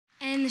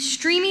And the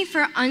Streamy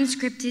for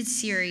Unscripted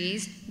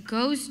series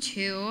goes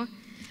to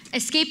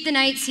Escape the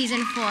Night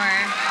Season 4.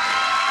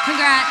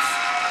 Congrats.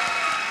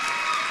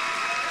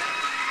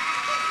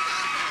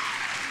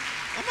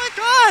 Oh my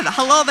God,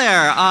 hello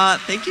there.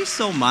 Thank you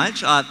so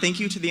much. Thank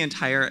you to the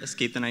entire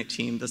Escape the Night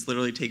team. This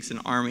literally takes an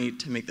army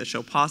to make this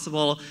show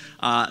possible.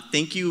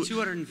 Thank you.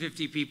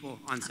 250 people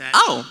on set.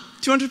 Oh,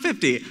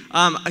 250.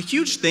 A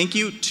huge thank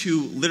you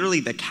to literally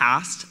the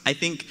cast. I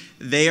think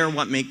they are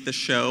what make the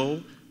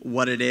show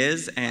what it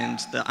is, and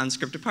the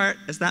unscripted part,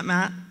 is that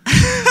Matt?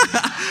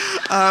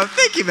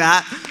 Thank you,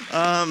 Matt.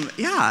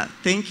 Yeah,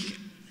 thank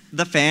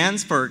the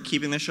fans for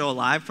keeping the show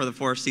alive for the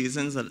 4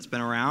 seasons that it's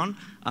been around.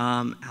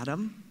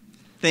 Adam,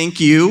 thank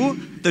you,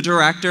 the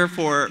director,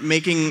 for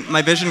making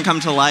my vision come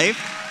to life.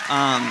 Do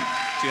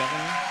you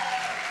have any?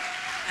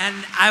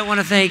 And I want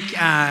to thank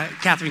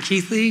Catherine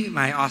Keithley,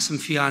 my awesome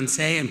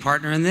fiance and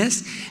partner in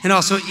this, and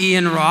also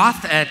Ian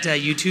Roth at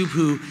YouTube,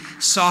 who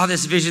saw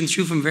this vision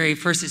through from very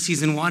first at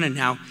season 1, and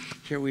now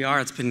here we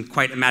are. It's been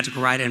quite a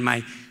magical ride, and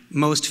my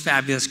most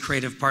fabulous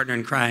creative partner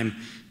in crime,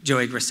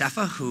 Joey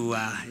Graceffa, who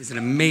is an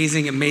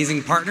amazing,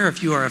 amazing partner.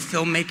 If you are a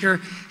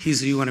filmmaker,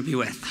 he's who you want to be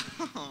with.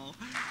 Oh,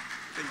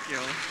 thank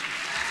you.